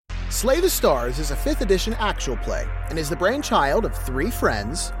Slay the Stars is a 5th edition actual play and is the brainchild of 3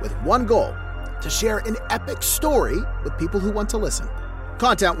 friends with one goal: to share an epic story with people who want to listen.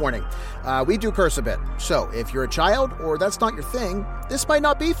 Content warning, we do curse a bit, so if you're a child or that's not your thing, this might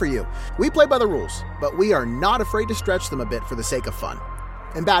not be for you. We play by the rules, but we are not afraid to stretch them a bit for the sake of fun.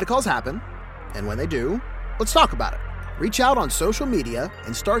 And bad calls happen, and when they do, let's talk about it. Reach out on social media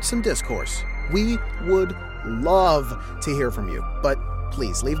and start some discourse. We would love to hear from you, but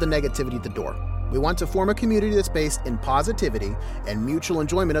please leave the negativity at the door. We want to form a community that's based in positivity and mutual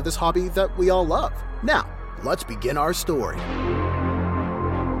enjoyment of this hobby that we all love. Now, let's begin our story.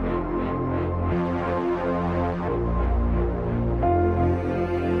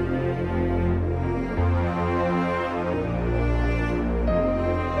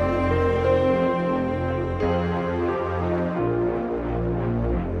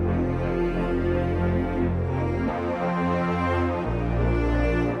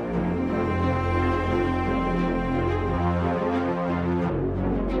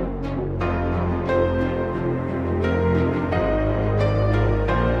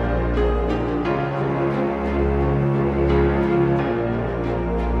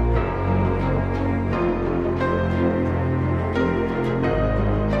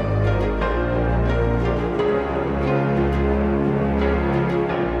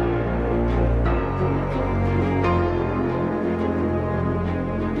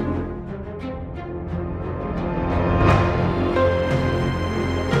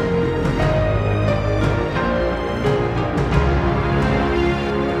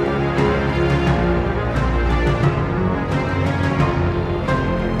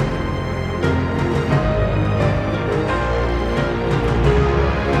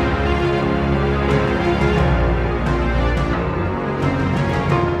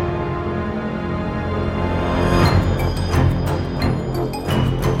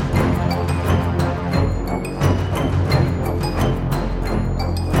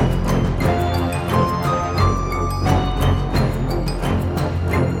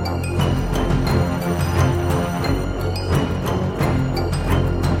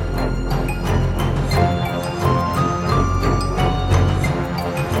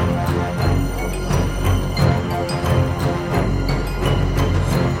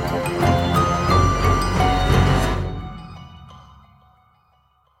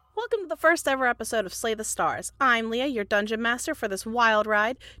 First ever episode of Slay the Stars. I'm Leah, your dungeon master for this wild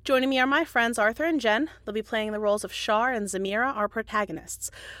ride. Joining me are my friends Arthur and Jen. They'll be playing the roles of Shar and Zamira, our protagonists.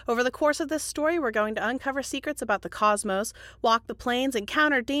 Over the course of this story, we're going to uncover secrets about the cosmos, walk the plains,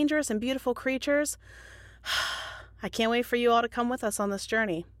 encounter dangerous and beautiful creatures. I can't wait for you all to come with us on this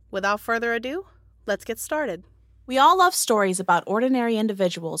journey. Without further ado, let's get started. We all love stories about ordinary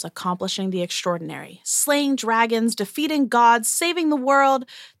individuals accomplishing the extraordinary, slaying dragons, defeating gods, saving the world.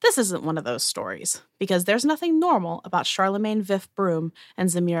 This isn't one of those stories, because there's nothing normal about Charlemagne Vif Broom and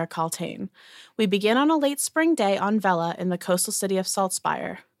Zamira Kaltain. We begin on a late spring day on Vela in the coastal city of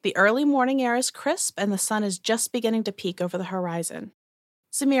Saltspire. The early morning air is crisp, and the sun is just beginning to peek over the horizon.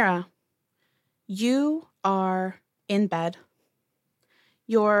 Zamira, you are in bed.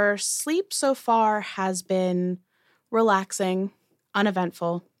 Your sleep so far has been relaxing,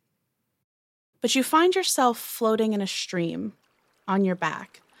 uneventful, but you find yourself floating in a stream on your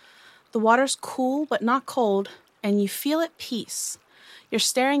back. The water's cool but not cold, and you feel at peace. You're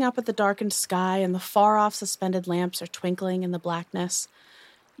staring up at the darkened sky, and the far-off suspended lamps are twinkling in the blackness.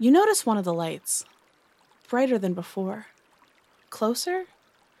 You notice one of the lights, brighter than before. Closer?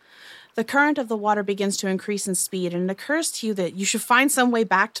 The current of the water begins to increase in speed, and it occurs to you that you should find some way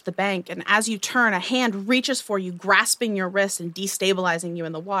back to the bank, and as you turn, a hand reaches for you, grasping your wrist and destabilizing you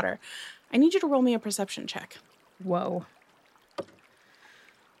in the water. I need you to roll me a perception check. Whoa.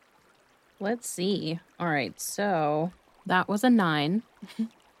 Let's see. All right, so that was a 9.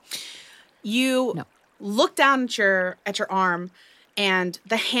 You look down at your arm, and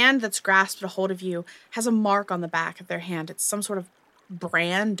the hand that's grasped a hold of you has a mark on the back of their hand. It's some sort of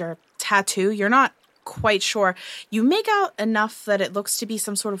brand or tattoo. You're not quite sure. You make out enough that it looks to be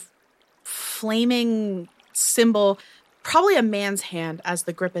some sort of flaming symbol, probably a man's hand, as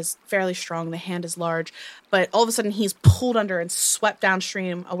the grip is fairly strong, the hand is large, but all of a sudden he's pulled under and swept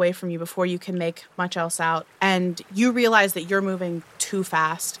downstream away from you before you can make much else out, and you realize that you're moving too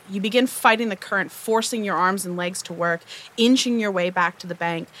fast. You begin fighting the current, forcing your arms and legs to work, inching your way back to the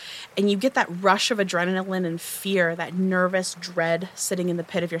bank, and you get that rush of adrenaline and fear, that nervous dread sitting in the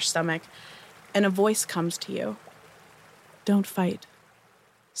pit of your stomach, and a voice comes to you. Don't fight.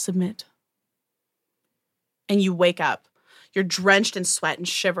 Submit. And you wake up. You're drenched in sweat and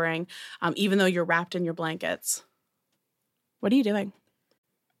shivering, even though you're wrapped in your blankets. What are you doing?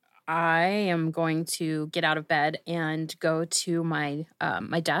 I am going to get out of bed and go to my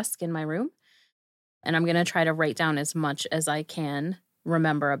my desk in my room, and I'm going to try to write down as much as I can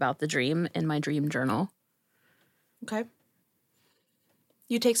remember about the dream in my dream journal. Okay.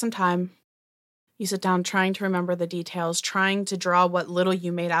 You take some time. You sit down trying to remember the details, trying to draw what little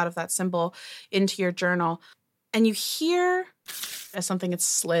you made out of that symbol into your journal. And you hear as something gets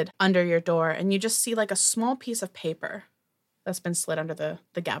slid under your door, and you just see like a small piece of paper that's been slid under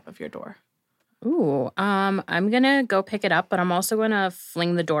the gap of your door. Ooh, I'm going to go pick it up, but I'm also going to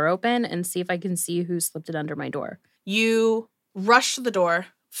fling the door open and see if I can see who slipped it under my door. You rush to the door,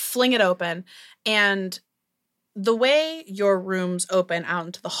 fling it open, and the way your rooms open out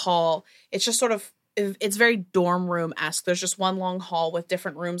into the hall, it's just sort of, it's very dorm room-esque. There's just one long hall with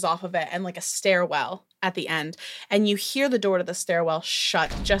different rooms off of it and like a stairwell at the end. And you hear the door to the stairwell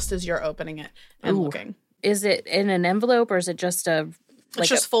shut just as you're opening it and looking. Is it in an envelope or is it just it's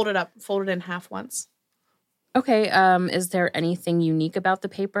just folded up, folded in half once. Okay. Is there anything unique about the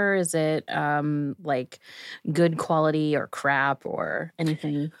paper? Is it like good quality or crap or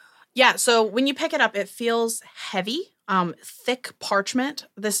anything? Yeah. So when you pick it up, it feels heavy, thick parchment.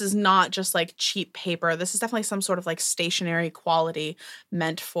 This is not just like cheap paper. This is definitely some sort of like stationary quality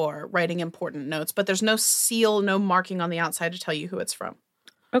meant for writing important notes. But there's no seal, no marking on the outside to tell you who it's from.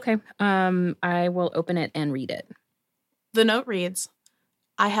 Okay. I will open it and read it. The note reads,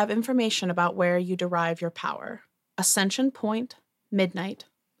 I have information about where you derive your power. Ascension Point, midnight,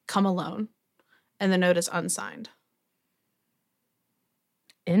 come alone. And the note is unsigned.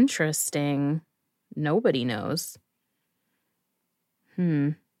 Interesting. Nobody knows.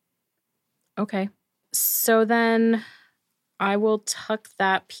 Okay. So then I will tuck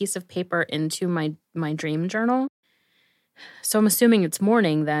that piece of paper into my dream journal. So I'm assuming it's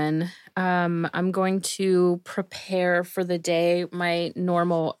morning then. I'm going to prepare for the day, my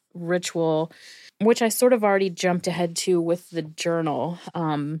normal ritual, which I sort of already jumped ahead to with the journal.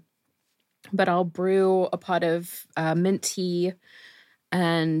 But I'll brew a pot of mint tea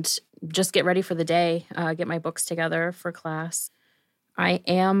and just get ready for the day, get my books together for class. I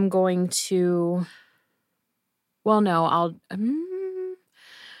am going to, I'm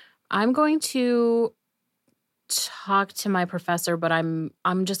going to talk to my professor, but I'm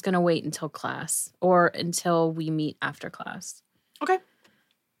just going to wait until class or until we meet after class. Okay.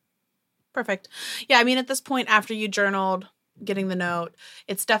 Perfect. Yeah, I mean, at this point, after you journaled, getting the note,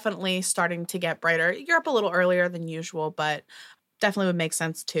 it's definitely starting to get brighter. You're up a little earlier than usual, but definitely would make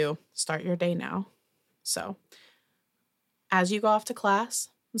sense to start your day now. So as you go off to class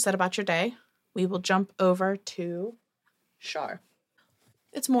and set about your day, we will jump over to Shar.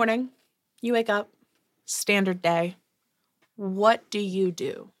 It's morning. You wake up. Standard day. What do you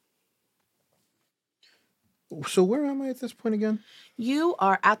do? So where am I at this point again? You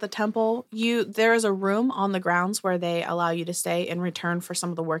are at the temple. There is a room on the grounds where they allow you to stay in return for some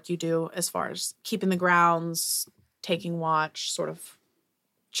of the work you do as far as keeping the grounds, taking watch, sort of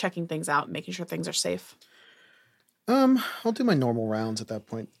checking things out, making sure things are safe. I'll do my normal rounds at that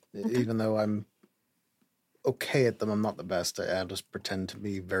point. Okay. Even though I'm okay at them, I'm not the best. I'll just pretend to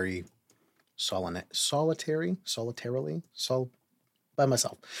be very solitarily by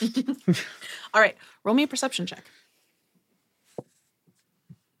myself. All right, roll me a perception check.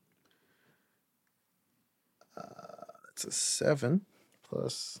 That's a 7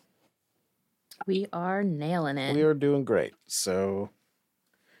 plus. We are nailing it. We are doing great. So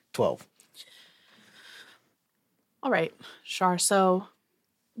 12. All right, Shar. So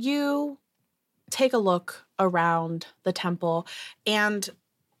you take a look around the temple, and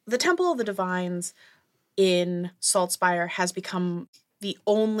the Temple of the Divines in Saltspire has become the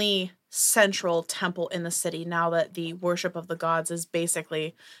only central temple in the city now that the worship of the gods is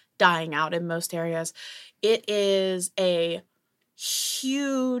basically dying out in most areas. It is a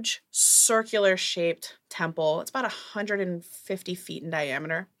huge circular shaped temple. It's about 150 feet in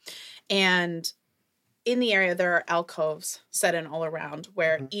diameter. And in the area, there are alcoves set in all around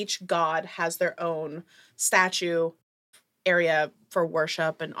where each god has their own statue area for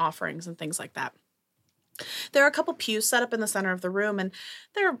worship and offerings and things like that. There are a couple pews set up in the center of the room, and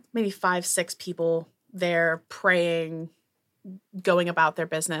there are maybe 5-6 people there praying, going about their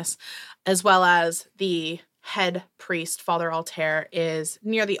business, as well as the head priest, Father Altair, is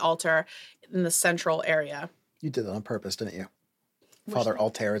near the altar in the central area. You did that on purpose, didn't you? Father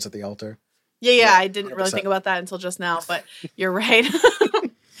Altair is at the altar. Yeah, I didn't really think about that until just now, but you're right.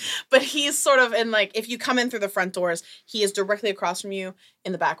 But he's sort of in, like, if you come in through the front doors, he is directly across from you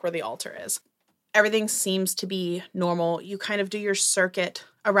in the back where the altar is. Everything seems to be normal. You kind of do your circuit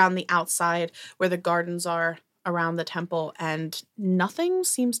around the outside where the gardens are around the temple, and nothing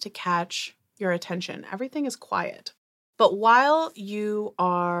seems to catch your attention. Everything is quiet. But while you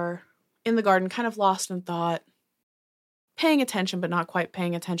are in the garden, kind of lost in thought, paying attention but not quite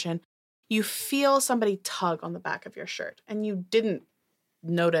paying attention, you feel somebody tug on the back of your shirt, and you didn't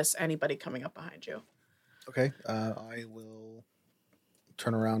notice anybody coming up behind you. Okay, I will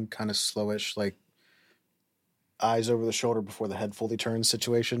turn around kind of slowish, like eyes over the shoulder before the head fully turns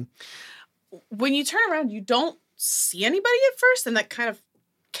situation. When you turn around, you don't see anybody at first, and that kind of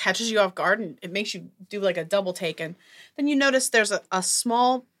catches you off guard, and it makes you do like a double take. And then you notice there's a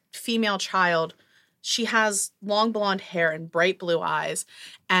small female child. She has long blonde hair and bright blue eyes,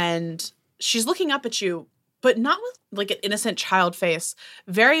 and she's looking up at you, but not with like an innocent child face.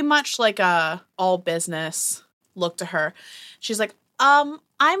 Very much like a all business look to her. She's like, I'm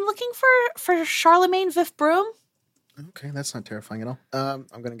looking for Charlemagne Vif Broom. Okay, that's not terrifying at all. I'm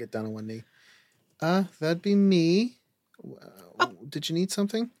going to get down on one knee. That'd be me. Did you need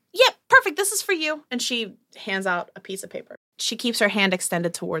something? Yep, perfect. This is for you. And she hands out a piece of paper. She keeps her hand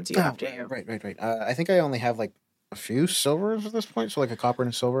extended towards you after you. Right. I think I only have like a few silvers at this point, so like a copper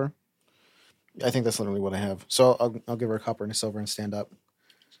and a silver. I think that's literally what I have. So I'll give her a copper and a silver and stand up.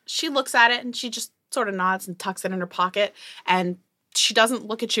 She looks at it and she just sort of nods and tucks it in her pocket, and she doesn't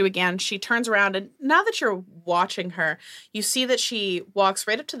look at you again. She turns around, and now that you're watching her, you see that she walks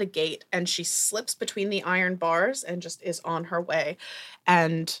right up to the gate, and she slips between the iron bars and just is on her way.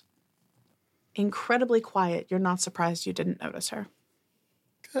 And incredibly quiet. You're not surprised you didn't notice her.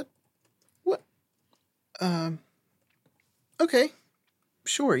 Good. What? Okay.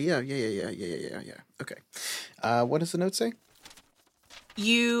 Sure. Yeah. Okay. What does the note say?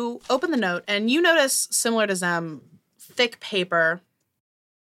 You open the note, and you notice, similar to Zem, thick paper,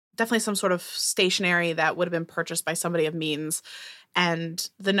 definitely some sort of stationery that would have been purchased by somebody of means. And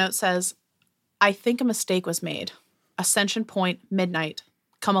the note says, I think a mistake was made. Ascension Point, midnight.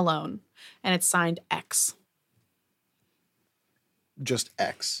 Come alone. And it's signed X. Just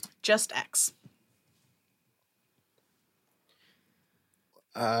X. Just X.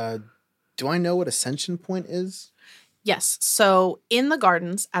 Do I know what Ascension Point is? Yes. So in the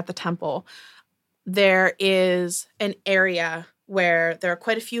gardens at the temple, there is an area where there are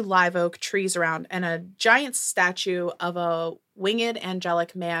quite a few live oak trees around and a giant statue of a winged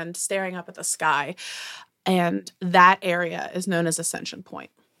angelic man staring up at the sky. And that area is known as Ascension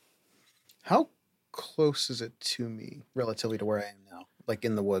Point. How close is it to me relatively to where I am now? Like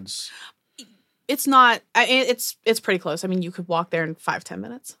in the woods? It's not, it's pretty close. I mean, you could walk there in 5-10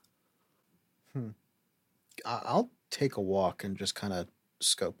 minutes. I'll take a walk and just kind of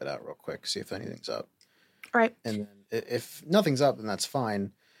scope it out real quick, see if anything's up. All right. And then if nothing's up, then that's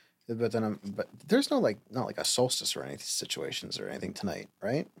fine. But there's not like a solstice or any situations or anything tonight,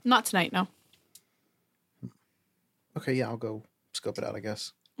 right? Not tonight, no. Okay, yeah, I'll go scope it out, I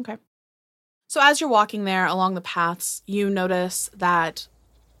guess. Okay. So as you're walking there along the paths, you notice that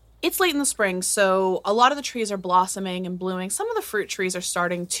it's late in the spring, so a lot of the trees are blossoming and blooming. Some of the fruit trees are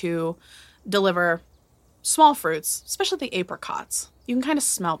starting to deliver small fruits, especially the apricots. You can kind of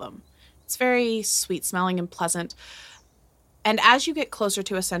smell them. It's very sweet smelling and pleasant. And as you get closer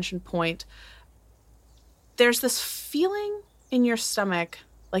to Ascension Point, there's this feeling in your stomach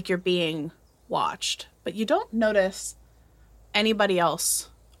like you're being watched, but you don't notice anybody else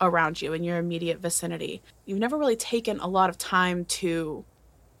around you in your immediate vicinity. You've never really taken a lot of time to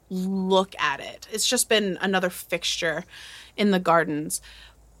look at it. It's just been another fixture in the gardens.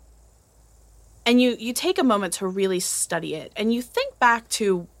 And you take a moment to really study it, and you think back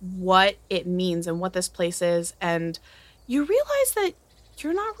to what it means and what this place is, and you realize that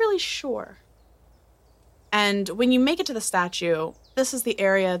you're not really sure. And when you make it to the statue, this is the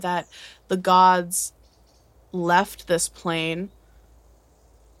area that the gods left this plane.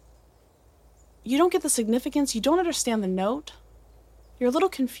 You don't get the significance. You don't understand the note. You're a little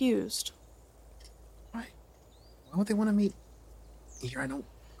confused. Why would they want to meet here? I don't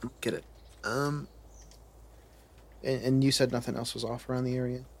get it. And you said nothing else was off around the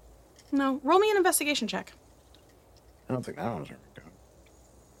area? No. Roll me an investigation check. I don't think that one's ever good.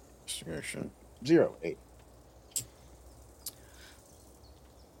 Investigation 08.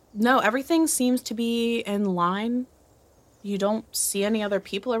 No, everything seems to be in line. You don't see any other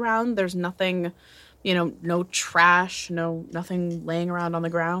people around. There's nothing, no trash, nothing laying around on the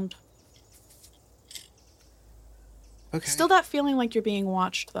ground. Okay. Still that feeling like you're being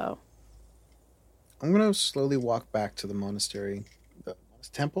watched, though. I'm going to slowly walk back to the monastery. The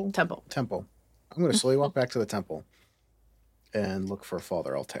temple? Temple. I'm going to slowly walk back to the temple and look for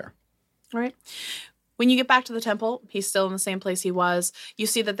Father Altair. All right. When you get back to the temple, he's still in the same place he was. You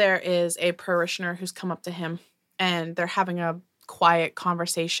see that there is a parishioner who's come up to him and they're having a quiet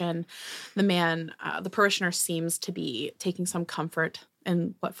conversation. The parishioner seems to be taking some comfort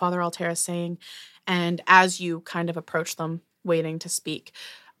in what Father Altair is saying. And as you kind of approach them, waiting to speak,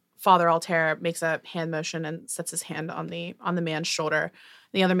 Father Altair makes a hand motion and sets his hand on the man's shoulder.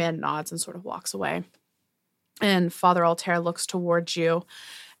 The other man nods and sort of walks away. And Father Altair looks towards you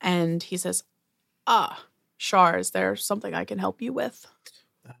and he says, Shar, is there something I can help you with?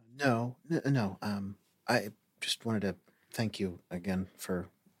 No. I just wanted to thank you again for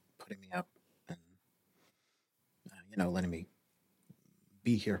putting me up and, letting me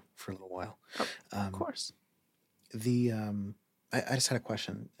be here for a little while. Oh, of course. I just had a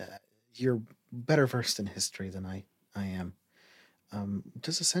question. You're better versed in history than I am.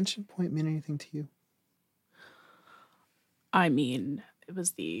 Does Ascension Point mean anything to you? I mean, it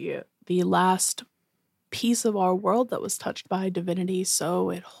was the last piece of our world that was touched by divinity, so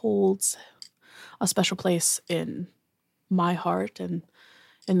it holds a special place in my heart and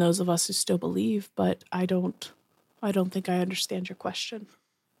in those of us who still believe, but I don't think I understand your question.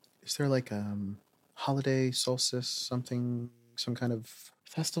 Is there like holiday, solstice, some kind of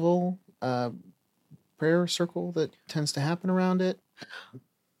festival, prayer circle that tends to happen around it?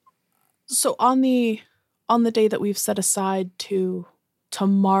 So on the day that we've set aside to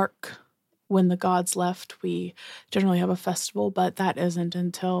mark when the gods left, we generally have a festival, but that isn't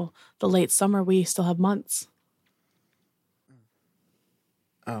until the late summer. We still have months.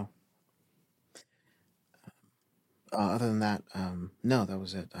 Oh. Other than that, no, that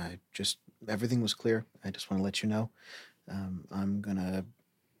was it. Everything was clear. I just want to let you know. I'm gonna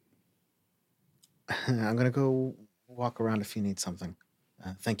go walk around if you need something.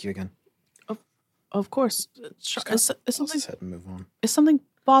 Thank you again. Of course. Is something Set and move on. Is something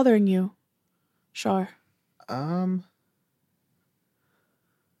bothering you, Shar? I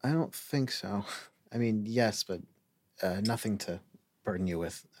don't think so. I mean, yes, but nothing to burden you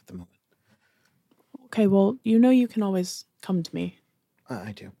with at the moment. Okay, well, you can always come to me.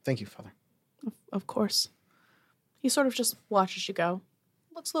 I do. Thank you, Father. Of course. He sort of just watches you go.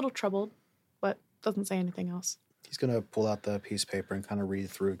 Looks a little troubled, but doesn't say anything else. He's going to pull out the piece of paper and kind of read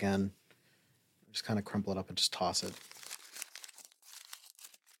through again. Just kind of crumple it up and just toss it.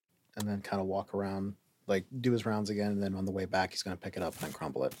 And then kind of walk around, like do his rounds again. And then on the way back, he's going to pick it up and then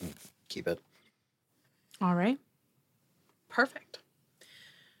crumple it and keep it. All right. Perfect.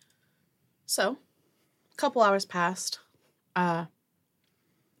 So, a couple hours passed.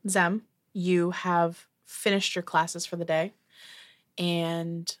 Zem, you have finished your classes for the day.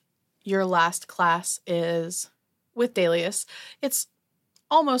 And your last class is with Dalius. It's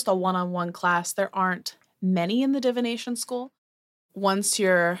almost a one-on-one class. There aren't many in the divination school. Once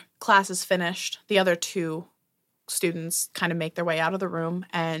your class is finished, the other two students kind of make their way out of the room,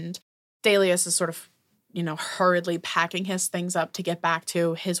 and Dalius is sort of, hurriedly packing his things up to get back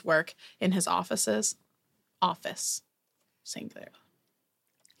to his work in his office. Singular.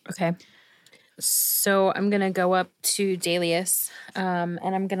 Okay. So I'm going to go up to Dalius, and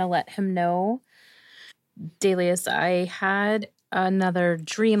I'm going to let him know. Dalius, I had another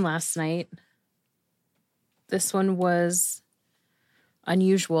dream last night. This one was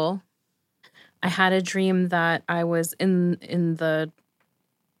unusual. I had a dream that I was in the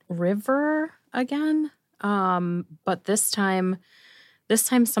river again. But this time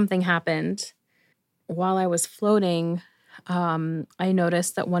something happened. While I was floating, I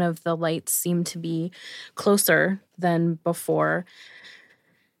noticed that one of the lights seemed to be closer than before.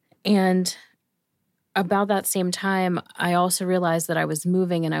 And about that same time, I also realized that I was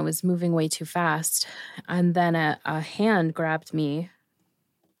moving, and I was moving way too fast. And then a hand grabbed me.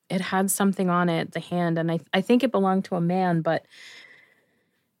 It had something on it, the hand, and I think it belonged to a man, but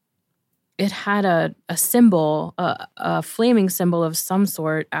it had a symbol, a flaming symbol of some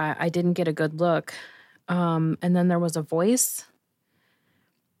sort. I didn't get a good look. And then there was a voice.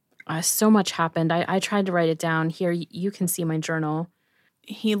 So much happened. I tried to write it down. Here, you can see my journal.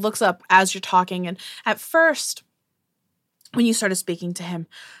 He looks up as you're talking, and at first, when you started speaking to him,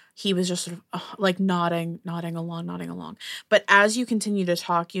 he was just sort of like nodding along. But as you continue to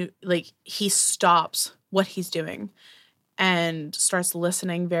talk, he stops what he's doing and starts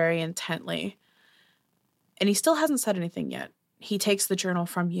listening very intently. And he still hasn't said anything yet. He takes the journal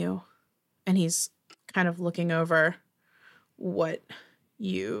from you, and he's kind of looking over what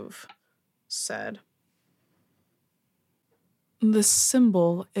you've said. The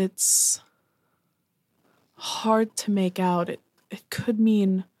symbol, it's hard to make out. It could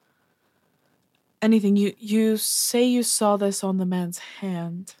mean anything. You say you saw this on the man's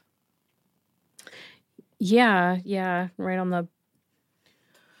hand. Yeah, right on the...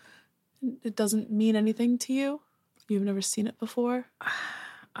 It doesn't mean anything to you? You've never seen it before?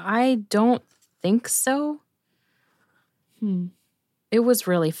 I don't think so. It was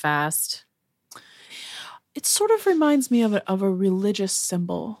really fast. It sort of reminds me of a religious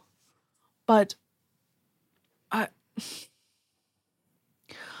symbol, but I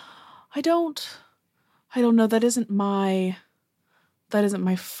don't know. That isn't my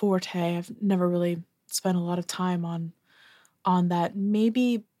forte. I've never really spent a lot of time on that.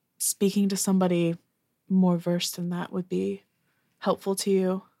 Maybe speaking to somebody more versed in that would be helpful to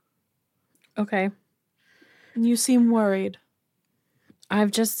you. Okay. You seem worried.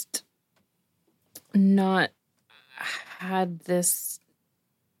 I've just not had this.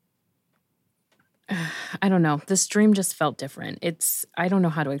 I don't know. This dream just felt different. I don't know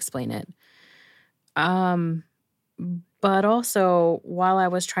how to explain it. But also, while I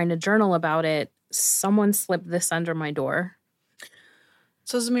was trying to journal about it, someone slipped this under my door.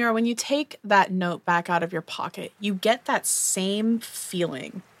 So, Zamira, when you take that note back out of your pocket, you get that same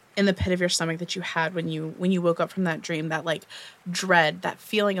feeling in the pit of your stomach that you had when you woke up from that dream, that like dread, that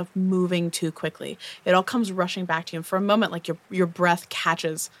feeling of moving too quickly. It all comes rushing back to you. And for a moment, like your breath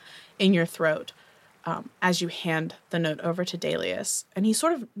catches in your throat as you hand the note over to Delius. And he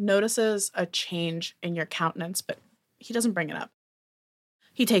sort of notices a change in your countenance, but he doesn't bring it up.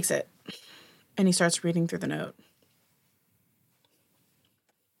 He takes it and he starts reading through the note.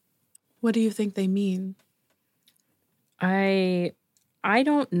 What do you think they mean? I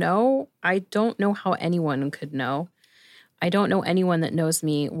don't know. I don't know how anyone could know. I don't know anyone that knows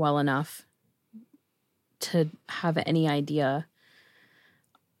me well enough to have any idea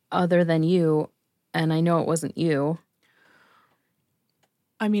other than you. And I know it wasn't you.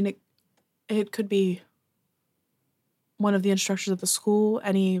 I mean, it could be one of the instructors at the school.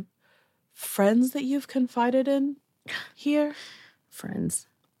 Any friends that you've confided in here? Friends.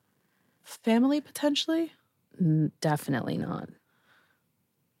 Family, potentially? Definitely not.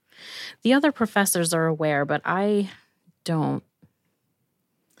 The other professors are aware, but I don't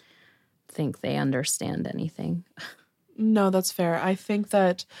think they understand anything. No, that's fair. I think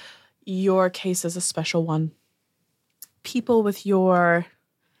that your case is a special one. People with your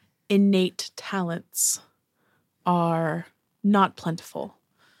innate talents are not plentiful.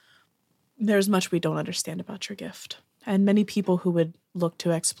 There's much we don't understand about your gift, and many people who would look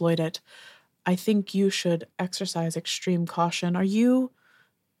to exploit it. I think you should exercise extreme caution. Are you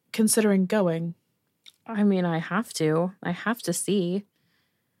considering going? I mean, I have to. I have to see.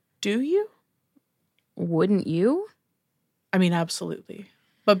 Do you? Wouldn't you? I mean, absolutely.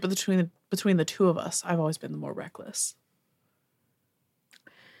 But between the two of us, I've always been the more reckless.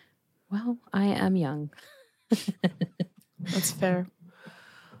 Well, I am young. That's fair.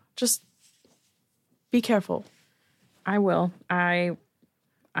 Just be careful. I will. I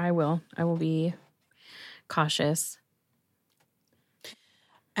will. I will be cautious.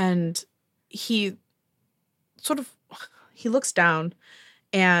 And he looks down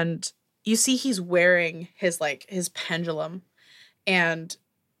and you see he's wearing his pendulum, and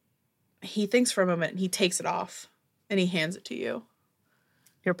he thinks for a moment and he takes it off and he hands it to you.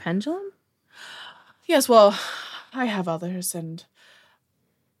 Your pendulum? Yes, well, I have others and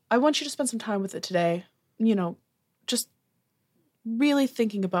I want you to spend some time with it today. You know, just really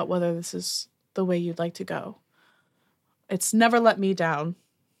thinking about whether this is the way you'd like to go. It's never let me down.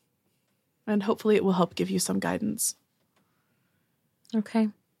 And hopefully it will help give you some guidance. Okay.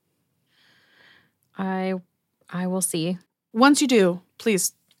 I will see. Once you do,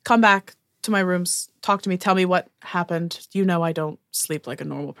 please come back to my rooms, talk to me, tell me what happened. You know I don't sleep like a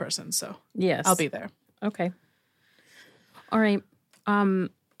normal person, so yes, I'll be there. Okay. All right.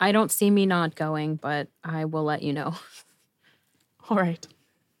 I don't see me not going, but I will let you know. All right.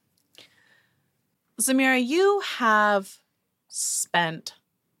 Zamira, you have spent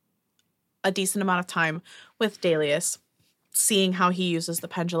a decent amount of time with Delius, seeing how he uses the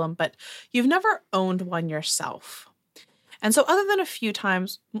pendulum, but you've never owned one yourself. And so other than a few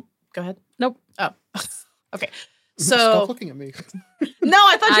times... Go ahead. Nope. Oh, okay. So... Stop looking at me. No,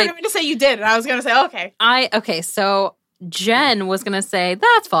 I thought you were going to say you did, and I was going to say, okay. Okay, so Jen was going to say,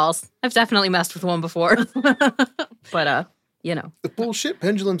 that's false. I've definitely messed with one before. But, you know. The bullshit,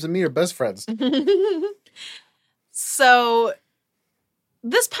 pendulums and me are best friends. So,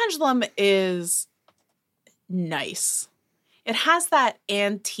 this pendulum is nice. It has that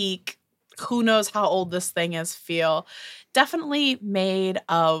antique, who knows how old this thing is feel. Definitely made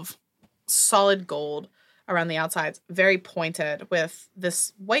of solid gold around the outsides. Very pointed with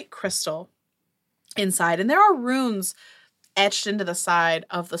this white crystal inside. And there are runes etched into the side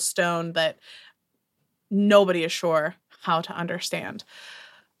of the stone that nobody is sure how to understand.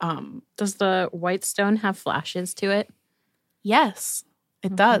 Does the white stone have flashes to it? Yes,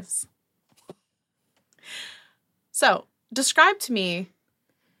 it does. So, describe to me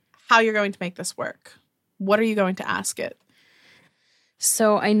how you're going to make this work. What are you going to ask it?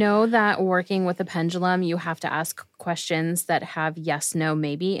 So I know that working with a pendulum, you have to ask questions that have yes, no,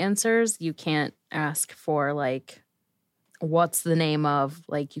 maybe answers. You can't ask for like, what's the name of,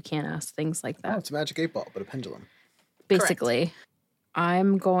 like, you can't ask things like that. Oh, it's a magic 8-ball, but a pendulum. Basically, correct.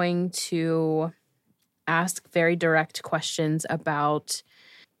 I'm going to ask very direct questions about,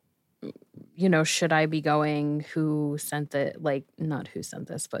 you know, should I be going? Who sent the, like, not who sent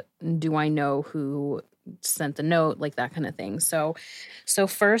this, but do I know who sent the note? Like that kind of thing. So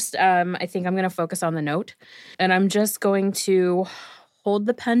first, I think I'm going to focus on the note, and I'm just going to hold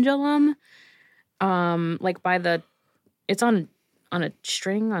the pendulum, like by the, it's on a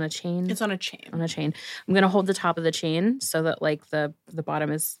string, on a chain. It's on a chain. On a chain. I'm going to hold the top of the chain so that like the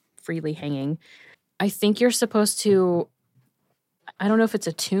bottom is freely hanging. I think you're supposed to, I don't know if it's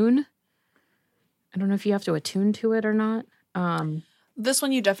a tune. I don't know if you have to attune to it or not. This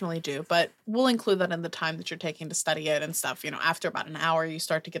one you definitely do, but we'll include that in the time that you're taking to study it and stuff. You know, after about an hour, you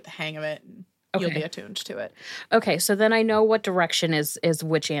start to get the hang of it and you'll be attuned to it. Okay, so then I know what direction is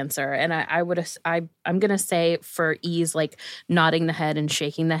which answer. And I'm going to say for ease, like nodding the head and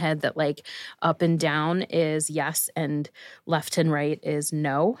shaking the head, that like up and down is yes and left and right is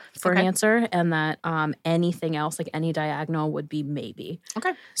no for an answer. And that anything else, like any diagonal, would be maybe.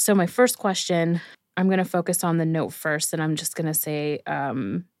 Okay. So my first question, I'm going to focus on the note first, and I'm just going to say,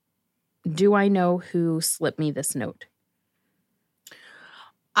 do I know who slipped me this note?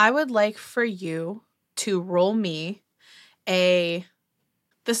 I would like for you to roll me this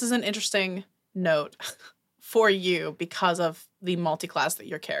is an interesting note for you because of the multi-class that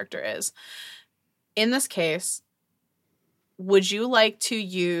your character is. In this case, would you like to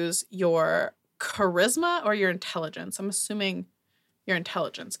use your charisma or your intelligence? I'm assuming your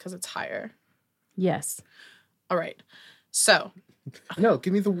intelligence because it's higher. Yes. All right. So. No,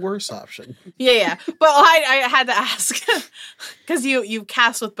 give me the worst option. Yeah. But I had to ask because you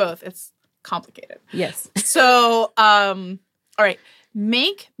cast with both. It's complicated. Yes. So, all right.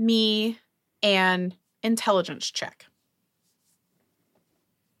 Make me an intelligence check.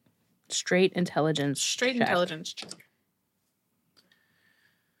 Straight intelligence check. Intelligence check.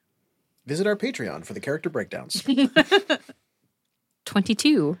 Visit our Patreon for the character breakdowns.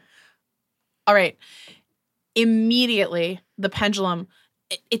 22. All right. Immediately, the pendulum,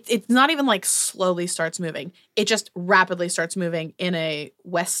 it's not even like slowly starts moving. It just rapidly starts moving in a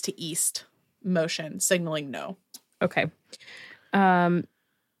west to east motion, signaling no. Okay.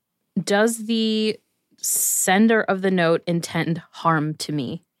 Does the sender of the note intend harm to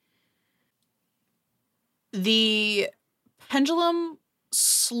me? The pendulum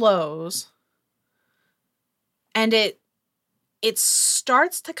slows and it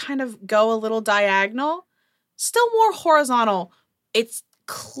starts to kind of go a little diagonal, still more horizontal. It's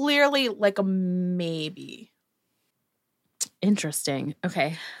clearly like a maybe. Interesting.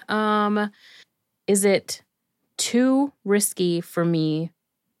 Okay. Is it too risky for me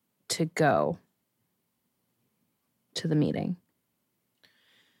to go to the meeting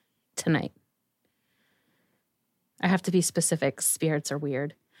tonight? I have to be specific. Spirits are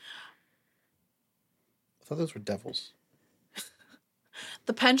weird. I thought those were devils.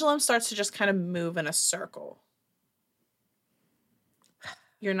 The pendulum starts to just kind of move in a circle.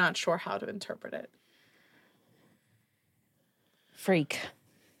 You're not sure how to interpret it. Freak.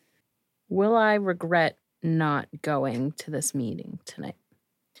 Will I regret not going to this meeting tonight?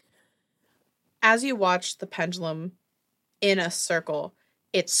 As you watch the pendulum in a circle,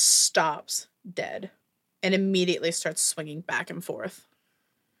 it stops dead and immediately starts swinging back and forth.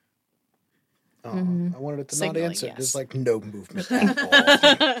 Oh, I wanted it to Signaling, not answer. yes. There's like no movement at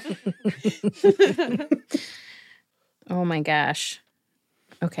all. Oh my gosh.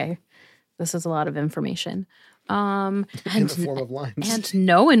 Okay. This is a lot of information. In the form of lines. And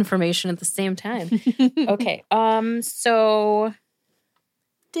no information at the same time. Okay. So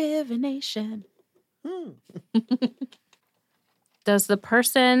Divination. does the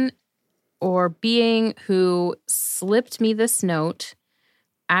person or being who slipped me this note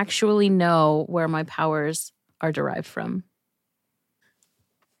actually know where my powers are derived from?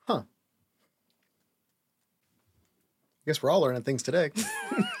 Huh. I guess we're all learning things today.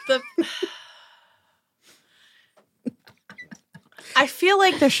 I feel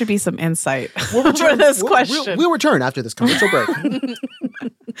like there should be some insight for this question. We'll return after this commercial break.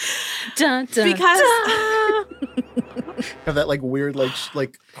 Dun, dun, Because Have that like weird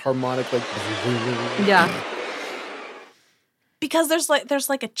like harmonic like. yeah. Because there's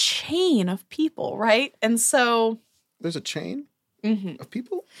like a chain of people, right? And so There's a chain of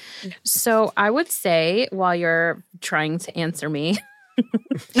people? So I would say, while you're trying to answer me,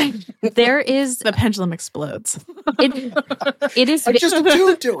 there is the pendulum explodes. It is I'm just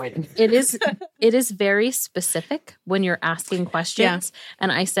attuned to it. it is very specific when you're asking questions.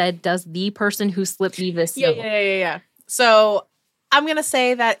 And I said, does the person who slipped me this note? Yeah. So I'm gonna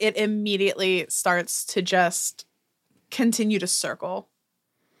say that it immediately starts to just continue to circle.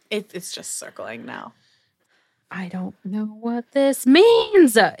 It's just circling now. I don't know what this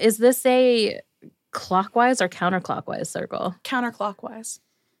means. Is this a clockwise or counterclockwise circle? Counterclockwise.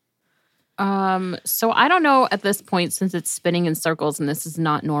 So I don't know at this point, since it's spinning in circles and this is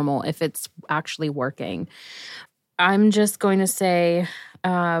not normal, if it's actually working. I'm just going to say,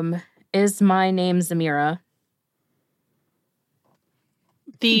 is my name Zamira?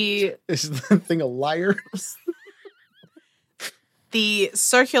 Is the thing a liar? The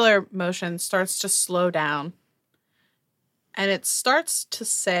circular motion starts to slow down. And it starts to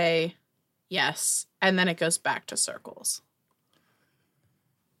say yes. And then it goes back to circles.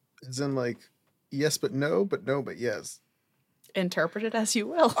 As in, like, yes, but no, but no, but yes. Interpret it as you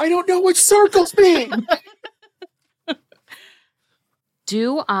will. I don't know what circles mean.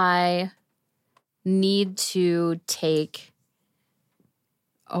 Do I need to take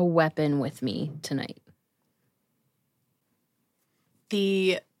a weapon with me tonight?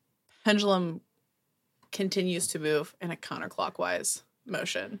 The pendulum continues to move in a counterclockwise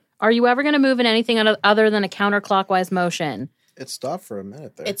motion. Are you ever going to move in anything other than a counterclockwise motion? It stopped for a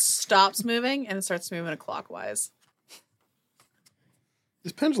minute there. It stops moving and it starts moving clockwise.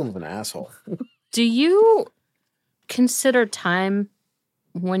 This pendulum's an asshole. Do you consider time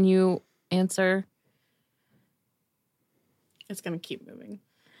when you answer? It's going to keep moving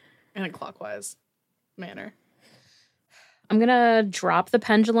in a clockwise manner. I'm going to drop the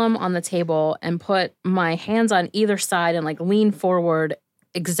pendulum on the table and put my hands on either side and like lean forward,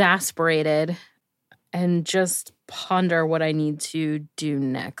 exasperated, and just ponder what I need to do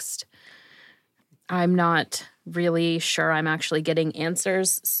next. I'm not really sure I'm actually getting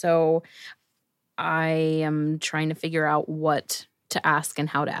answers, so I am trying to figure out what to ask and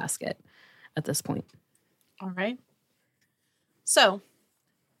how to ask it at this point. All right. So,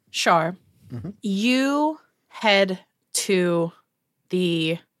 Shar, you head to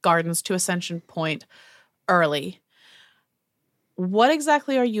the gardens to Ascension Point early. What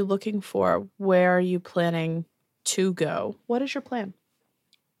exactly are you looking for? Where are you planning to go? What is your plan?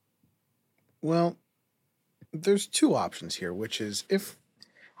 Well, there's two options here, which is if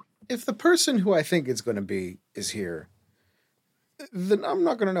the person who I think it's going to be is here, then I'm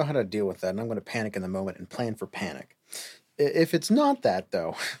not going to know how to deal with that, and I'm going to panic in the moment and plan for panic. If it's not that,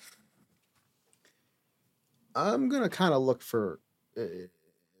 though, I'm going to kind of look for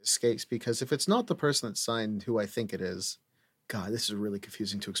escapes, because if it's not the person that's signed who I think it is, God, this is really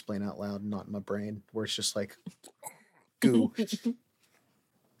confusing to explain out loud, not in my brain, where it's just like, goo.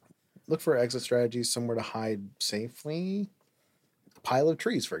 Look for exit strategies, somewhere to hide safely. A pile of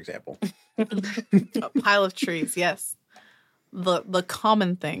trees, for example. A pile of trees, yes. The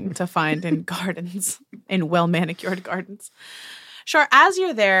common thing to find in gardens, in well-manicured gardens. Sure, as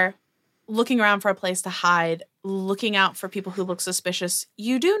you're there, looking around for a place to hide, looking out for people who look suspicious,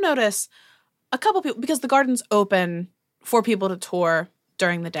 you do notice a couple people, because the garden's open for people to tour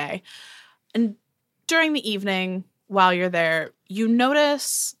during the day. And during the evening, while you're there, you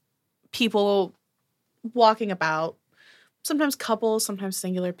notice people walking about, sometimes couples, sometimes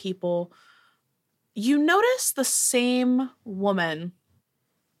singular people. You notice the same woman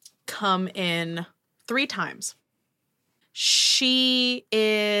come in 3 times. She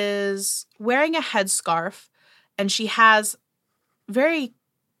is wearing a headscarf, and she has very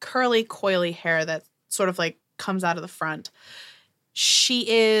curly, coily hair that sort of like comes out of the front. She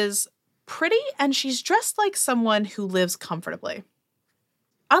is pretty, and she's dressed like someone who lives comfortably.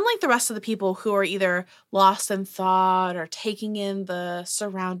 Unlike the rest of the people who are either lost in thought or taking in the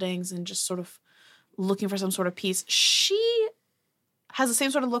surroundings and just sort of looking for some sort of peace, she has the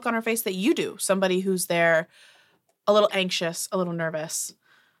same sort of look on her face that you do. Somebody who's there a little anxious, a little nervous,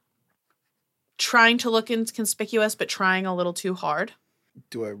 trying to look inconspicuous, but trying a little too hard.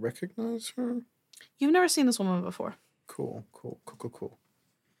 Do I recognize her? You've never seen this woman before. Cool.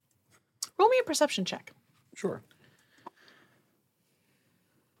 Roll me a perception check. Sure.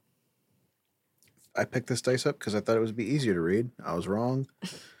 I picked this dice up because I thought it would be easier to read. I was wrong.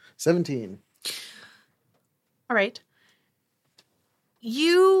 17. All right.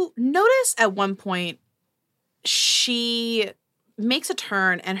 You notice at one point she makes a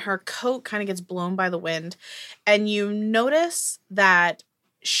turn and her coat kind of gets blown by the wind. And you notice that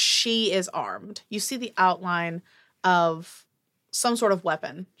she is armed. You see the outline of some sort of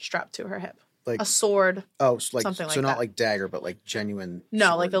weapon strapped to her hip. Like a sword. Oh, so like something like so not that. like dagger, but like genuine. No,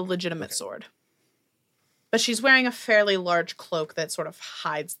 sword. like a legitimate sword. But she's wearing a fairly large cloak that sort of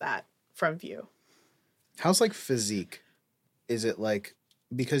hides that from view. How's like physique? Is it like,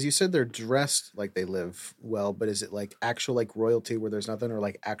 because you said they're dressed like they live well, but is it like actual like royalty where there's nothing, or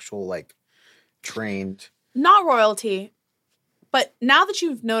like actual like trained? Not royalty. But now that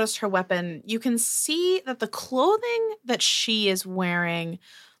you've noticed her weapon, you can see that the clothing that she is wearing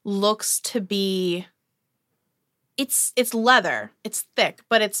looks to be it's leather. It's thick,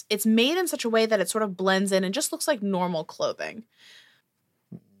 but it's made in such a way that it sort of blends in and just looks like normal clothing.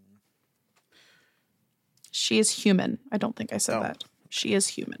 She is human. I don't think I said that. She is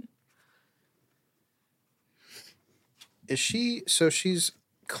human. Is she? So she's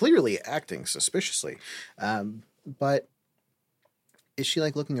clearly acting suspiciously, but is she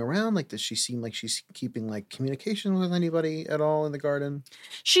like looking around? Like, does she seem like she's keeping like communication with anybody at all in the garden?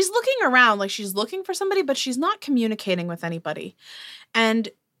 She's looking around like she's looking for somebody, but she's not communicating with anybody. And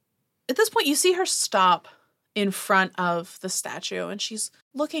at this point, you see her stop in front of the statue, and she's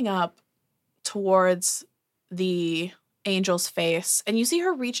looking up towards the angel's face, and you see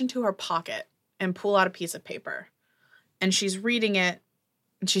her reach into her pocket and pull out a piece of paper. And she's reading it,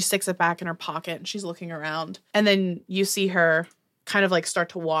 and she sticks it back in her pocket, and she's looking around. And then you see her kind of like start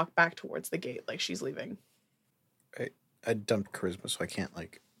to walk back towards the gate like she's leaving. I dumped charisma, so I can't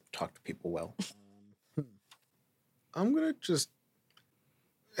like talk to people well. I'm gonna just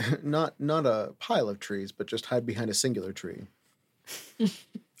not a pile of trees, but just hide behind a singular tree.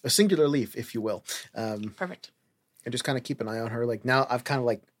 A singular leaf, if you will. Perfect. And just kind of keep an eye on her. Like, now I've kind of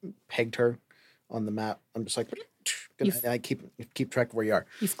like pegged her on the map. I'm just like, I keep track of where you are.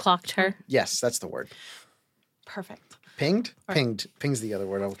 You've clocked her. Yes, that's the word. Perfect. Pinged? Right. Pinged. Ping's the other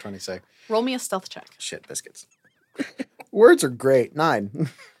word I was trying to say. Roll me a stealth check. Shit, biscuits. Words are great. 9.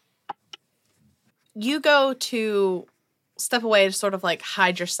 You go to step away to sort of like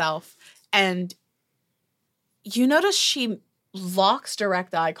hide yourself, and you notice she locks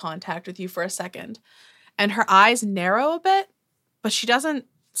direct eye contact with you for a second, and her eyes narrow a bit, but she doesn't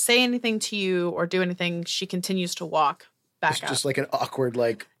say anything to you or do anything. She continues to walk back It's up. just like an awkward,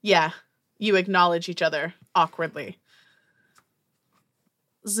 like... Yeah. You acknowledge each other awkwardly.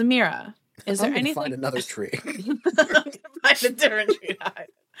 Zamira, is there anything... find another tree. Find a different tree to hide.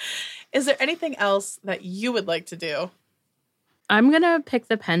 Is there anything else that you would like to do? I'm going to pick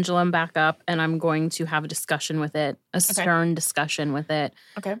the pendulum back up, and I'm going to have a discussion with it, a stern discussion with it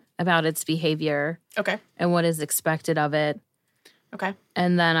about its behavior and what is expected of it. Okay.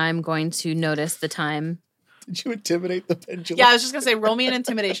 And then I'm going to notice the time. Did you intimidate the pendulum? Yeah, I was just going to say, roll me an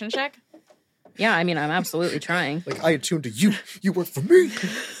intimidation check. Yeah, I mean, I'm absolutely trying. Like, I attuned to you. You work for me.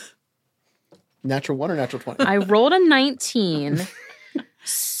 Natural 1 or natural 20? I rolled a 19.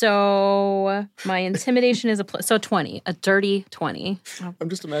 So my intimidation is so 20, a dirty 20. I'm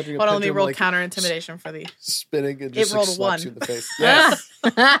just imagining. Hold on, let me roll counter intimidation for the spinning and just it rolled like, a 1 slaps you in the face. Yes.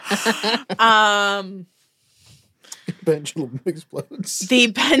 Pendulum explodes.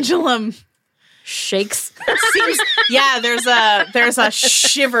 The pendulum shakes. Seems, yeah, there's a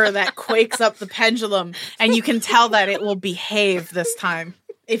shiver that quakes up the pendulum, and you can tell that it will behave this time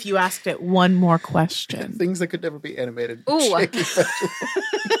if you asked it one more question. Things that could never be animated. Ooh.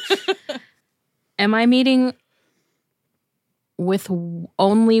 Am I meeting with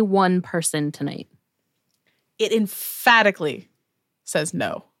only one person tonight? It emphatically says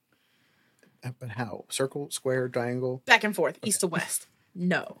no. But how? Circle, square, triangle? Back and forth, east to west.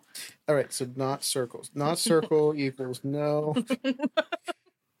 No. All right, so not circles. Not circle equals no.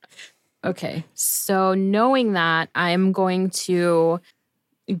 Okay, so knowing that, I'm going to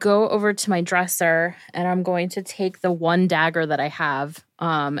go over to my dresser, and I'm going to take the one dagger that I have,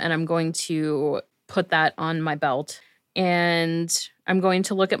 and I'm going to put that on my belt. And I'm going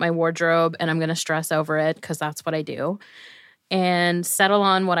to look at my wardrobe, and I'm going to stress over it, because that's what I do. And settle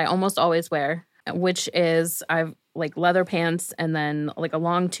on what I almost always wear, which is I've like leather pants and then like a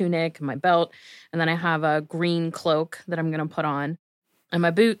long tunic, my belt, and then I have a green cloak that I'm going to put on and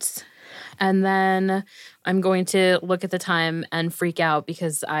my boots. And then I'm going to look at the time and freak out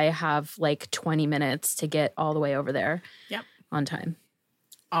because I have like 20 minutes to get all the way over there on time.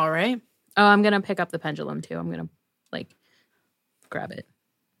 All right. Oh, I'm going to pick up the pendulum too. I'm going to like grab it.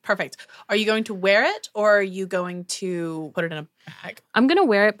 Perfect. Are you going to wear it, or are you going to put it in a bag? I'm going to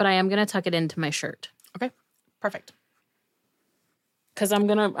wear it, but I am going to tuck it into my shirt. Okay. Perfect. Because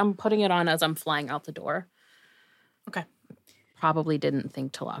I'm putting it on as I'm flying out the door. Okay. probably didn't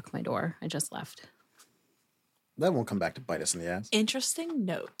think to lock my door. I just left. That won't come back to bite us in the ass. Interesting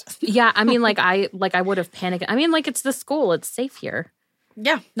note. Yeah, I mean, I would have panicked. I mean, like, it's the school. It's safe here.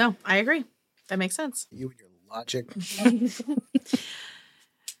 Yeah, no, I agree. That makes sense. You and your logic.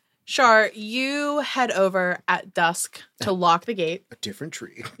 Char, you head over at dusk to lock the gate. A different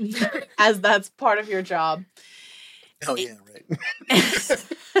tree. As that's part of your job. Oh, yeah, right.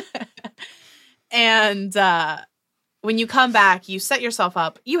 And when you come back, you set yourself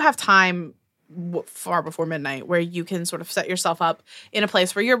up. You have time far before midnight where you can sort of set yourself up in a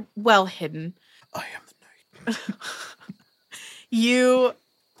place where you're well hidden. I am the night.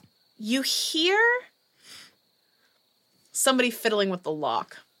 You hear somebody fiddling with the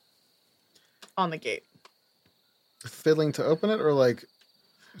lock on the gate. Fiddling to open it or like...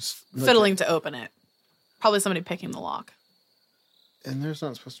 Fiddling to open it. Probably somebody picking the lock. And there's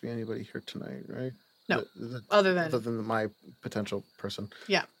not supposed to be anybody here tonight, right? No, other than my potential person.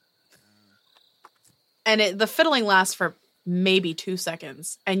 Yeah. And the fiddling lasts for maybe 2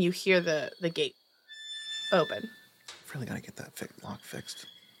 seconds, and you hear the gate open. I've really got to get that lock fixed.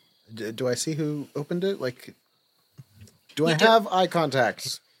 Do I see who opened it? Like, do I have eye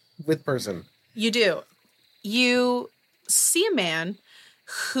contact with person? You do. You see a man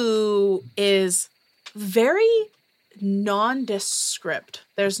who is very nondescript.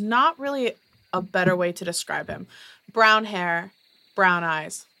 There's not really a better way to describe him. Brown hair, brown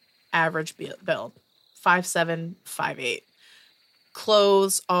eyes, average build, 5'7", 5'8".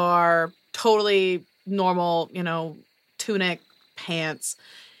 Clothes are totally normal, tunic, pants.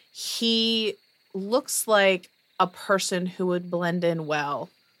 He looks like a person who would blend in well,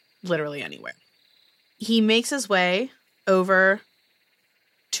 literally anywhere. He makes his way over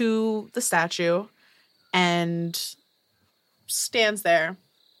to the statue and stands there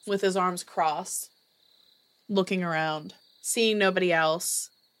with his arms crossed, looking around, seeing nobody else,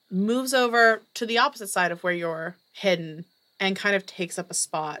 moves over to the opposite side of where you're hidden and kind of takes up a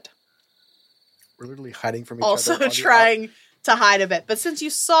spot. We're literally hiding from each other. Also trying to hide a bit. But since you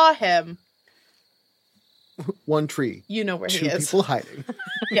saw him... One tree. You know where he is. 2 people hiding.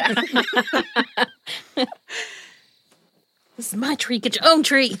 Yeah. This is my tree. Get your own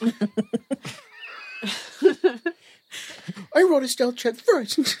tree. I wrote a stealth check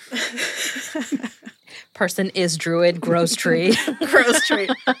first. Person is druid, grows tree. Grows tree.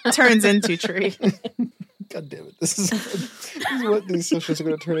 Turns into tree. God damn it. This is what these sessions are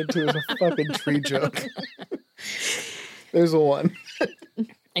going to turn into, is a fucking tree joke. There's one.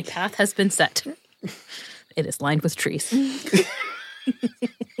 A path has been set. It is lined with trees.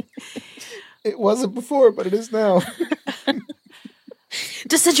 It wasn't before, but it is now.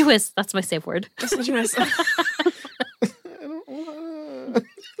 Deciduous. That's my safe word. Deciduous.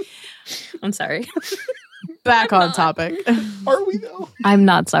 I'm sorry. Back on topic. Are we, though? I'm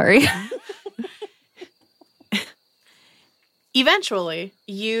not sorry. Eventually,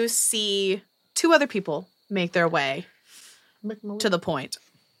 you see 2 other people make their way to the point.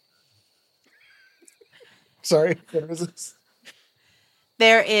 Sorry, what is this?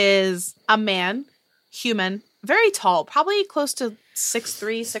 There is a man, human, very tall, probably close to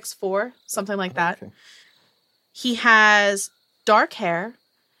 6'3", 6'4", something like that. Okay. He has dark hair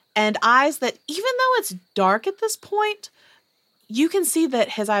and eyes that, even though it's dark at this point, you can see that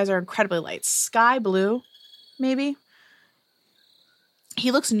his eyes are incredibly light. Sky blue, maybe. He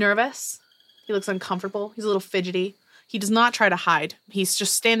looks nervous. He looks uncomfortable. He's a little fidgety. He does not try to hide. He's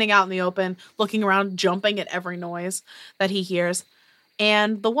just standing out in the open, looking around, jumping at every noise that he hears.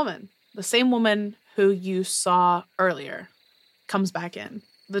 And the woman, the same woman who you saw earlier, comes back in.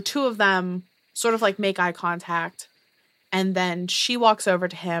 The 2 of them sort of like make eye contact, and then she walks over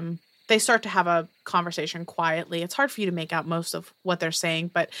to him. They start to have a conversation quietly. It's hard for you to make out most of what they're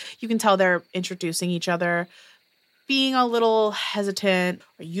saying, but you can tell they're introducing each other, being a little hesitant.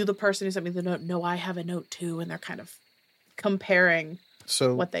 Are you the person who sent me the note? No, I have a note too. And they're kind of comparing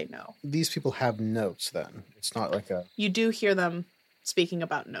what they know. These people have notes then. It's not like a... You do hear them speaking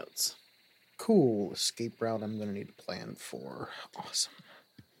about notes. Cool. Escape route I'm going to need a plan for. Awesome.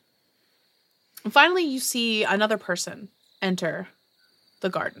 And finally, you see another person enter the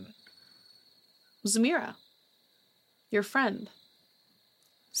garden. Zamira, your friend.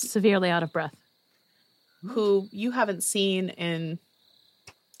 Severely out of breath. Who you haven't seen in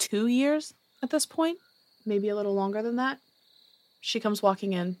 2 years at this point. Maybe a little longer than that. She comes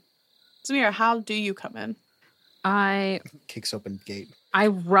walking in. Zamira, how do you come in? Kicks open the gate. I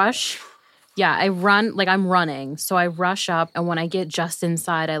rush. Yeah, I run, like I'm running. So I rush up, and when I get just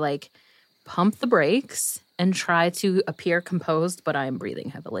inside, I pump the brakes and try to appear composed, but I am breathing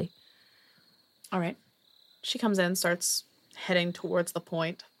heavily. All right. She comes in, starts heading towards the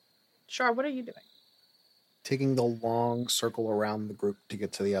point. Shar, what are you doing? Taking the long circle around the group to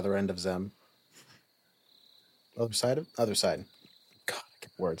get to the other end of Zem. Other side? Other side. God, I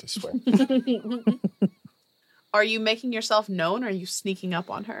get words, I swear. Are you making yourself known, or are you sneaking up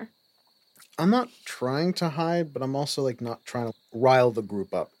on her? I'm not trying to hide, but I'm also like not trying to rile the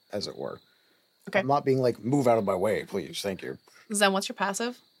group up, as it were. Okay. I'm not being like, move out of my way, please. Thank you. Zen, what's your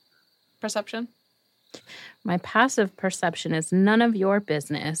passive perception? My passive perception is none of your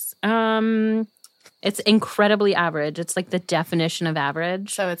business. It's incredibly average. It's like the definition of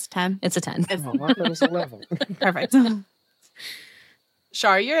average. So it's 10. It's a 10. Oh, I thought it was a level. Perfect.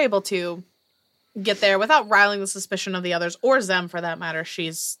 Shar, you're able to get there without riling the suspicion of the others, or Zem for that matter.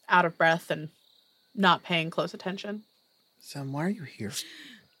 She's out of breath and not paying close attention. Zem, why are you here?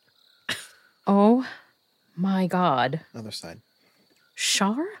 Oh my God. Other side.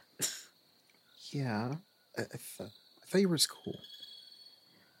 Shar? Yeah. I thought you were at school.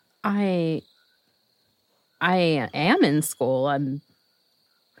 I am in school.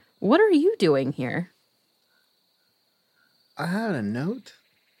 What are you doing here? I had a note.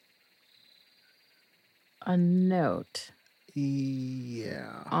 A note?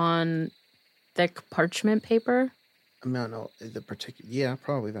 Yeah. On thick parchment paper? No, the particular. Yeah,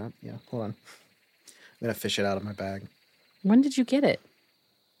 probably that. Yeah, hold on. I'm going to fish it out of my bag. When did you get it?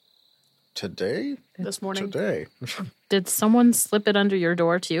 Today? This morning. Today. Did someone slip it under your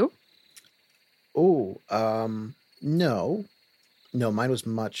door too? Oh, no. No, mine was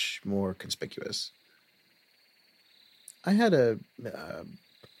much more conspicuous. I had a,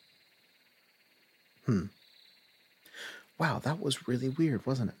 Wow, that was really weird,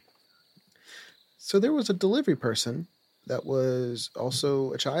 wasn't it? So there was a delivery person that was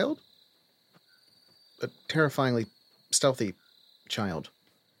also a child. A terrifyingly stealthy child.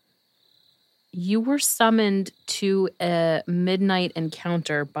 You were summoned to a midnight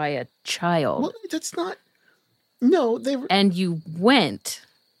encounter by a child. Well, that's not... No, they were... And you went.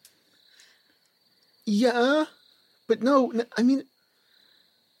 Yeah, but no, I mean...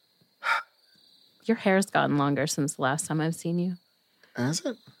 Your hair's gotten longer since the last time I've seen you. Has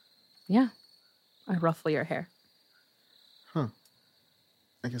it? Yeah. I ruffle your hair. Huh.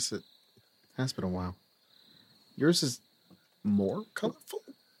 I guess it has been a while. Yours is more colorful?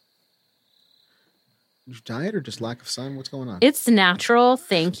 Diet or just lack of sun? What's going on? It's natural,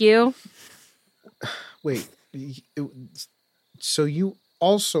 thank you. Wait, so you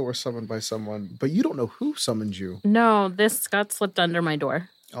also were summoned by someone, but you don't know who summoned you. No, this got slipped under my door.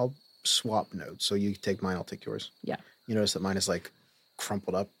 I'll swap notes. So you take mine, I'll take yours. Yeah. You notice that mine is like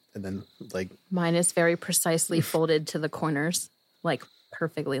crumpled up and then like... Mine is very precisely folded to the corners, like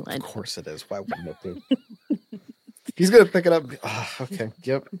perfectly lined. Of course it is. Why wouldn't it be? He's going to pick it up. Oh, okay.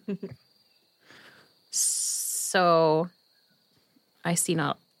 Yep. So, I see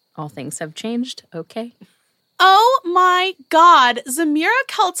not all things have changed. Okay. Oh my God, Zamira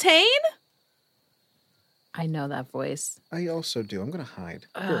Kaltain? I know that voice. I also do. I'm going to hide.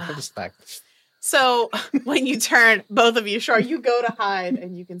 Here, have this back. So when you turn, both of you, Shar, you go to hide,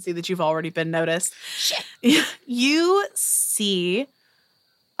 and you can see that you've already been noticed. Shit. You see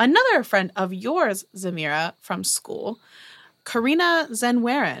another friend of yours, Zamira, from school, Karina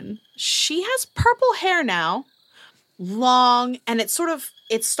Zenwaren. She has purple hair now, long, and it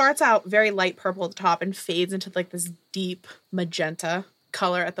starts out very light purple at the top and fades into like this deep magenta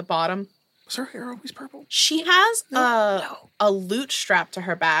color at the bottom. Was her hair always purple? She has a lute strapped to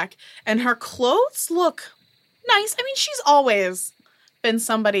her back, and her clothes look nice. I mean, she's always been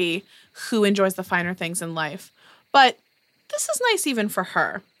somebody who enjoys the finer things in life, but this is nice even for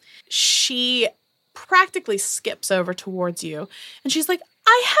her. She practically skips over towards you, and she's like,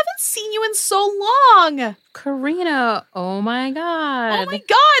 I haven't seen you in so long. Karina, oh my God. Oh my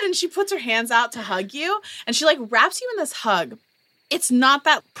God. And she puts her hands out to hug you, and she like wraps you in this hug. It's not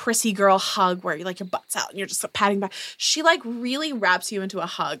that prissy girl hug where you like your butt's out and you're just patting back. She like really wraps you into a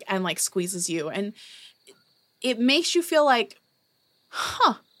hug and like squeezes you. And it makes you feel like,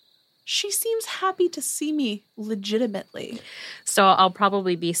 she seems happy to see me legitimately. So I'll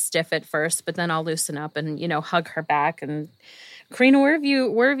probably be stiff at first, but then I'll loosen up and, hug her back. And Karina, where have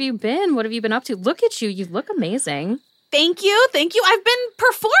you been? What have you been up to? Look at you. You look amazing. Thank you. I've been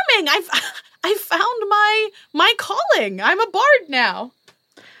performing. I found my calling. I'm a bard now.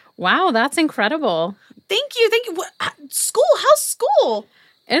 Wow, that's incredible. Thank you. School? How's school?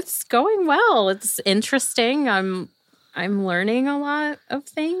 It's going well. It's interesting. I'm learning a lot of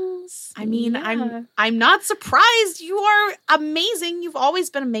things. I mean, yeah. I'm not surprised. You are amazing. You've always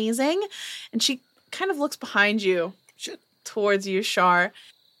been amazing. And she kind of looks behind you, towards you, Shar.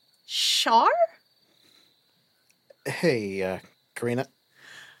 Shar? Hey, Karina.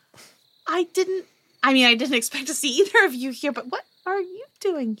 I didn't expect to see either of you here, but what are you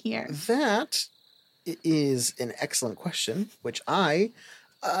doing here? That is an excellent question, which I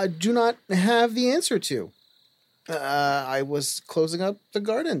do not have the answer to. I was closing up the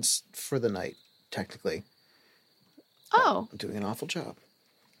gardens for the night, technically. Oh. I'm doing an awful job.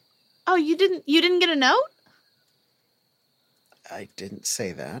 Oh, you didn't get a note? I didn't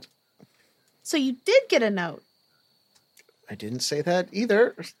say that. So you did get a note. I didn't say that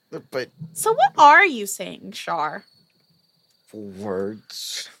either, but... So what are you saying, Shar?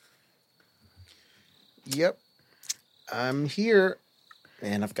 Words. Yep. I'm here,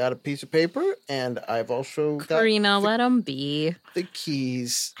 and I've got a piece of paper, and I've also got... Karina, let him be. The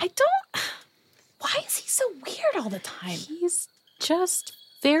keys. Why is he so weird all the time? He's just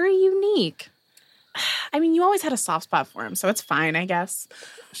very unique. I mean, you always had a soft spot for him, so it's fine, I guess.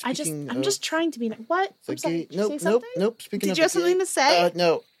 I'm just trying to be... What? I'm sorry. Did you say something? Nope. Speaking Did of you have something to say?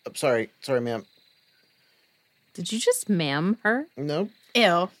 No. I'm sorry. Sorry, ma'am. Did you just ma'am her? No.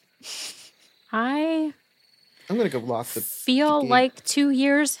 Ew. I I'm going to go lock the feel gate. like 2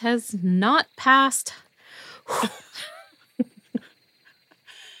 years has not passed.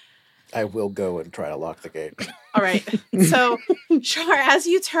 I will go and try to lock the gate. All right. So, Shar, as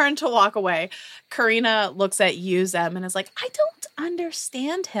you turn to walk away, Karina looks at you, Zem, and is like, I don't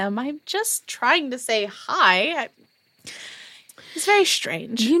understand him. I'm just trying to say hi. It's very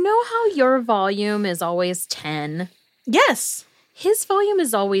strange. You know how your volume is always 10? Yes. His volume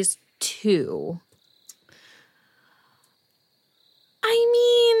is always 2. I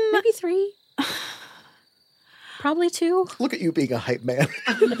mean... Maybe 3. Probably 2. Look at you being a hype man.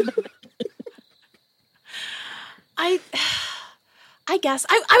 I guess.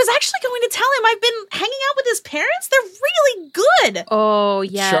 I was actually going to tell him I've been hanging out with his parents. They're really good. Oh,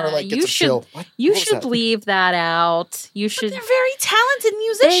 yeah. Charlotte gets you a chill. What? You What was should that? leave that out. You But should. they're very talented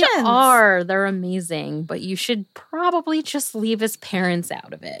musicians. They are. They're amazing. But you should probably just leave his parents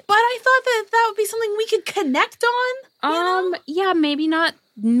out of it. But I thought that would be something we could connect on. Yeah, maybe not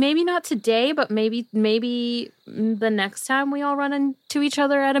today, but maybe the next time we all run into each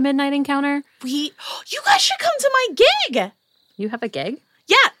other at a midnight encounter. You guys should come to my gig. You have a gig?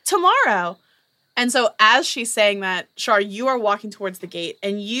 Yeah, tomorrow. And so as she's saying that, Shar, you are walking towards the gate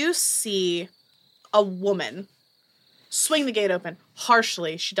and you see a woman swing the gate open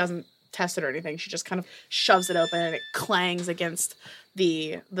harshly. She doesn't test it or anything. She just kind of shoves it open and it clangs against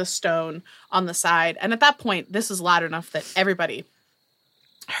the stone on the side. And at that point, this is loud enough that everybody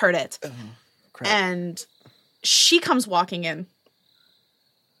heard it. Oh, crap. And she comes walking in.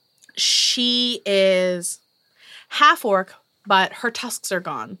 She is half orc, but her tusks are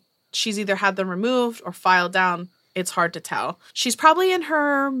gone. She's either had them removed or filed down. It's hard to tell. She's probably in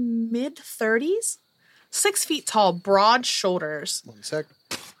her mid-30s. 6 feet tall, broad shoulders. 1 sec.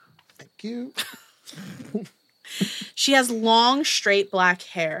 Thank you. She has long, straight black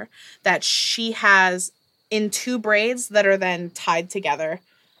hair that she has in 2 braids that are then tied together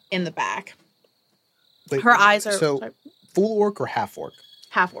in the back. Wait, Her eyes are... So, sorry, full orc or half orc?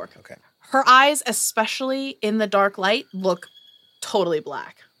 half orc. Okay. Her eyes, especially in the dark light, look totally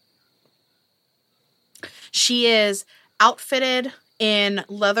black. She is outfitted in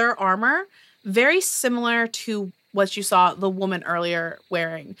leather armor, very similar to what you saw the woman earlier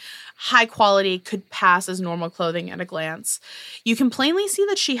wearing. High quality, could pass as normal clothing at a glance. You can plainly see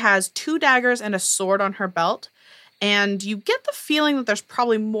that she has 2 daggers and a sword on her belt, and you get the feeling that there's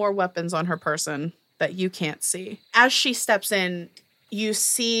probably more weapons on her person that you can't see. As she steps in, you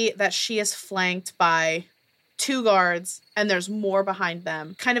see that she is flanked by 2 guards, and there's more behind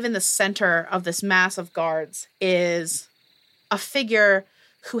them. Kind of in the center of this mass of guards is a figure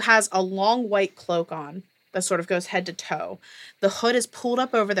who has a long white cloak on that sort of goes head to toe. The hood is pulled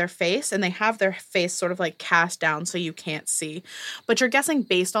up over their face, and they have their face sort of like cast down so you can't see. But you're guessing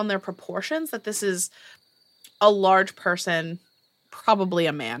based on their proportions that this is a large person, probably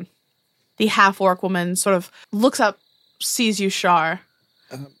a man. The half-orc woman sort of looks up, sees you, Shar.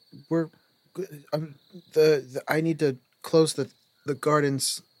 I need to close the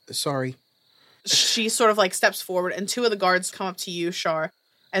gardens. Sorry. She sort of like steps forward, and 2 of the guards come up to you, Shar,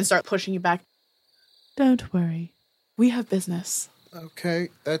 and start pushing you back. Don't worry. We have business. Okay,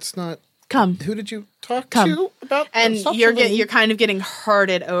 that's not... Come. Who did you talk Come. to about... And Stop you're following me. you're kind of getting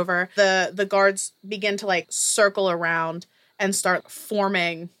herded over. The guards begin to like circle around and start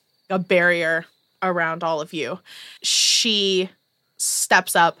forming a barrier around all of you. She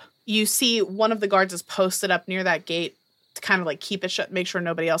steps up. You see one of the guards is posted up near that gate to kind of like keep it shut, make sure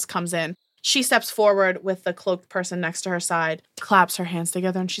nobody else comes in. She steps forward with the cloaked person next to her side, claps her hands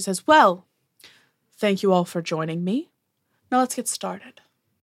together, and she says, well, Thank you all for joining me. Now let's get started.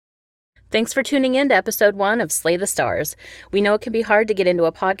 Thanks for tuning in to episode 1 of Slay the Stars. We know it can be hard to get into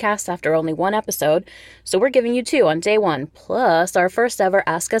a podcast after only one episode, so we're giving you 2 on day 1, plus our first ever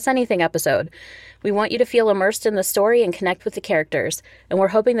Ask Us Anything episode. We want you to feel immersed in the story and connect with the characters, and we're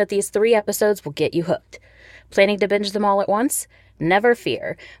hoping that these 3 episodes will get you hooked. Planning to binge them all at once? Never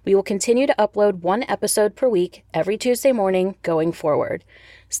fear. We will continue to upload 1 episode per week every Tuesday morning going forward.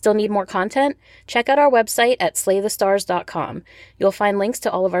 Still need more content? Check out our website at slaythestars.com. You'll find links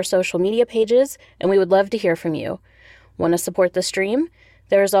to all of our social media pages, and we would love to hear from you. Want to support the stream?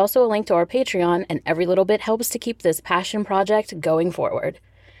 There is also a link to our Patreon, and every little bit helps to keep this passion project going forward.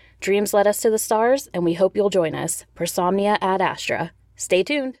 Dreams led us to the stars, and we hope you'll join us. Persomnia ad Astra. Stay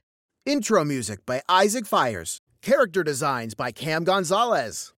tuned. Intro music by Isaac Fires. Character designs by Cam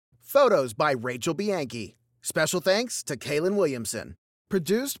Gonzalez. Photos by Rachel Bianchi. Special thanks to Kaylin Williamson.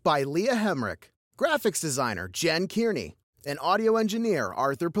 Produced by Leah Hemrick. Graphics designer Jen Kearney. And audio engineer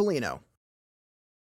Arthur Polino.